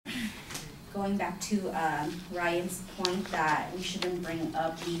going back to Ryan's point that we shouldn't bring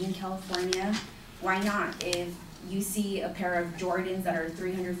up leaving California, why not? If you see a pair of Jordans that are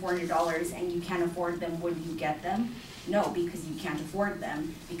 $300, $400 and you can't afford them, would you get them? No, because you can't afford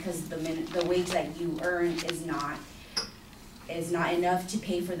them, because the wage that you earn is not enough to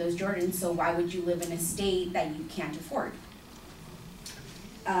pay for those Jordans, so why would you live in a state that you can't afford?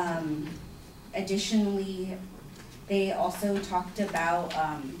 Additionally, they also talked about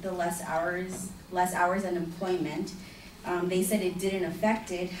the less hours and employment. They said it didn't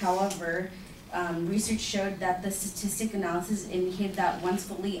affect it. However, research showed that the statistic analysis indicated that once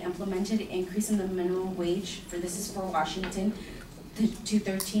fully implemented, increase in the minimum wage, this is for Washington, to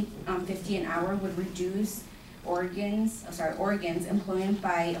 $13.50 an hour would reduce Oregon's employment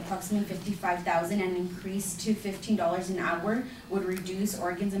by approximately 55,000, and increase to $15 an hour would reduce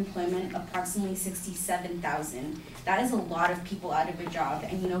Oregon's employment approximately 67,000. That is a lot of people out of a job,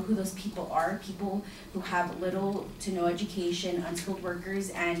 and you know who those people are? People who have little to no education, unskilled workers,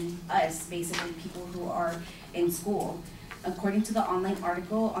 and us, basically people who are in school. According to the online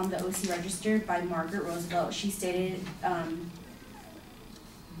article on the OC Register by Margaret Roosevelt, she stated,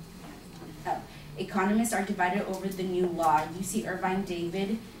 economists are divided over the new law. UC Irvine's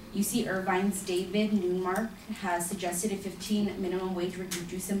David Nunmark has suggested a 15 minimum wage would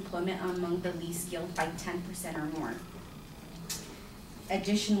reduce employment among the least skilled by 10% or more.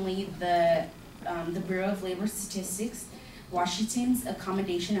 Additionally, the Bureau of Labor Statistics, Washington's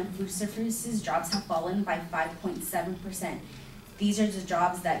accommodation and food services jobs have fallen by 5.7%. These are the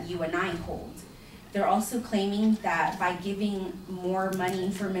jobs that you and I hold. They're also claiming that by giving more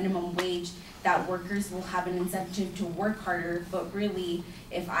money for minimum wage, that workers will have an incentive to work harder, but really,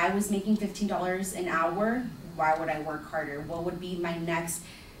 if I was making $15 an hour, why would I work harder? What would be my next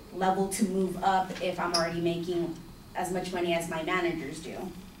level to move up if I'm already making as much money as my managers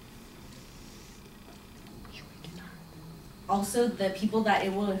do? Also, the people that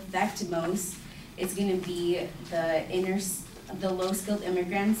it will affect most is gonna be the low-skilled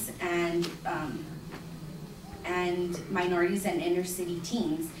immigrants and minorities and inner-city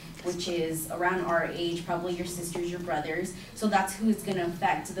teens, which is around our age, probably your sisters, your brothers. So that's who it's gonna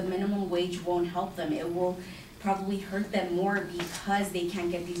affect. The minimum wage won't help them. It will probably hurt them more because they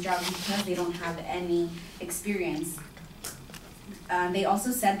can't get these jobs because they don't have any experience. They also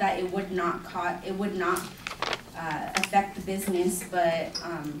said that it would not affect the business, but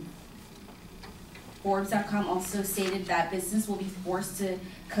Forbes.com also stated that business will be forced to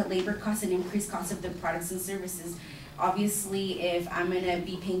cut labor costs and increase costs of their products and services. Obviously, if I'm gonna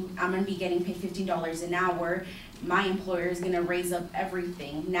be getting paid $15 an hour, my employer is gonna raise up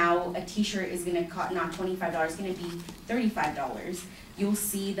everything. Now a t-shirt is gonna cost not $25, it's gonna be $35. You'll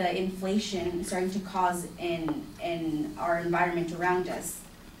see the inflation starting to cause in our environment around us.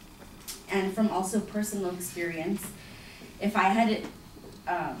 And from also personal experience, if I had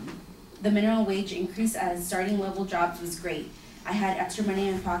the minimum wage increase as starting level jobs was great. I had extra money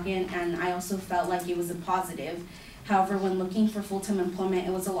in my pocket and I also felt like it was a positive. However, when looking for full-time employment,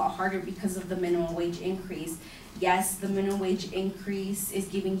 it was a lot harder because of the minimum wage increase. Yes, the minimum wage increase is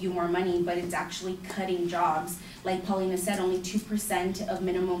giving you more money, but it's actually cutting jobs. Like Paulina said, only 2% of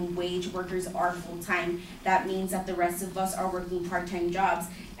minimum wage workers are full-time. That means that the rest of us are working part-time jobs.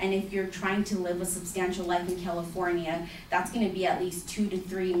 And if you're trying to live a substantial life in California, that's gonna be at least 2 to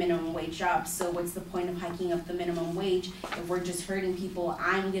 3 minimum wage jobs. So what's the point of hiking up the minimum wage if we're just hurting people?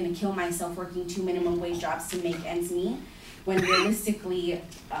 I'm gonna kill myself working 2 minimum wage jobs to make ends meet, when realistically,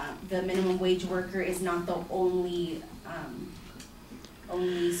 the minimum wage worker is not the only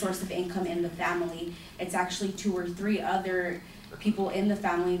source of income in the family. It's actually 2 or 3 other people in the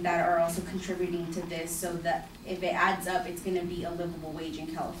family that are also contributing to this, so that if it adds up, it's gonna be a livable wage in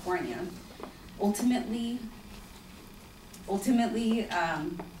California. Ultimately,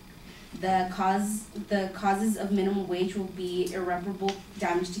 the causes of minimum wage will be irreparable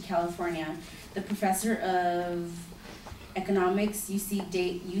damage to California. The professor of economics,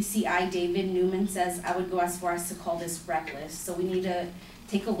 UCI, David Newman, says, I would go as far as to call this reckless. So we need to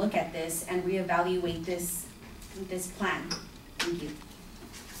take a look at this and reevaluate this plan. Thank you.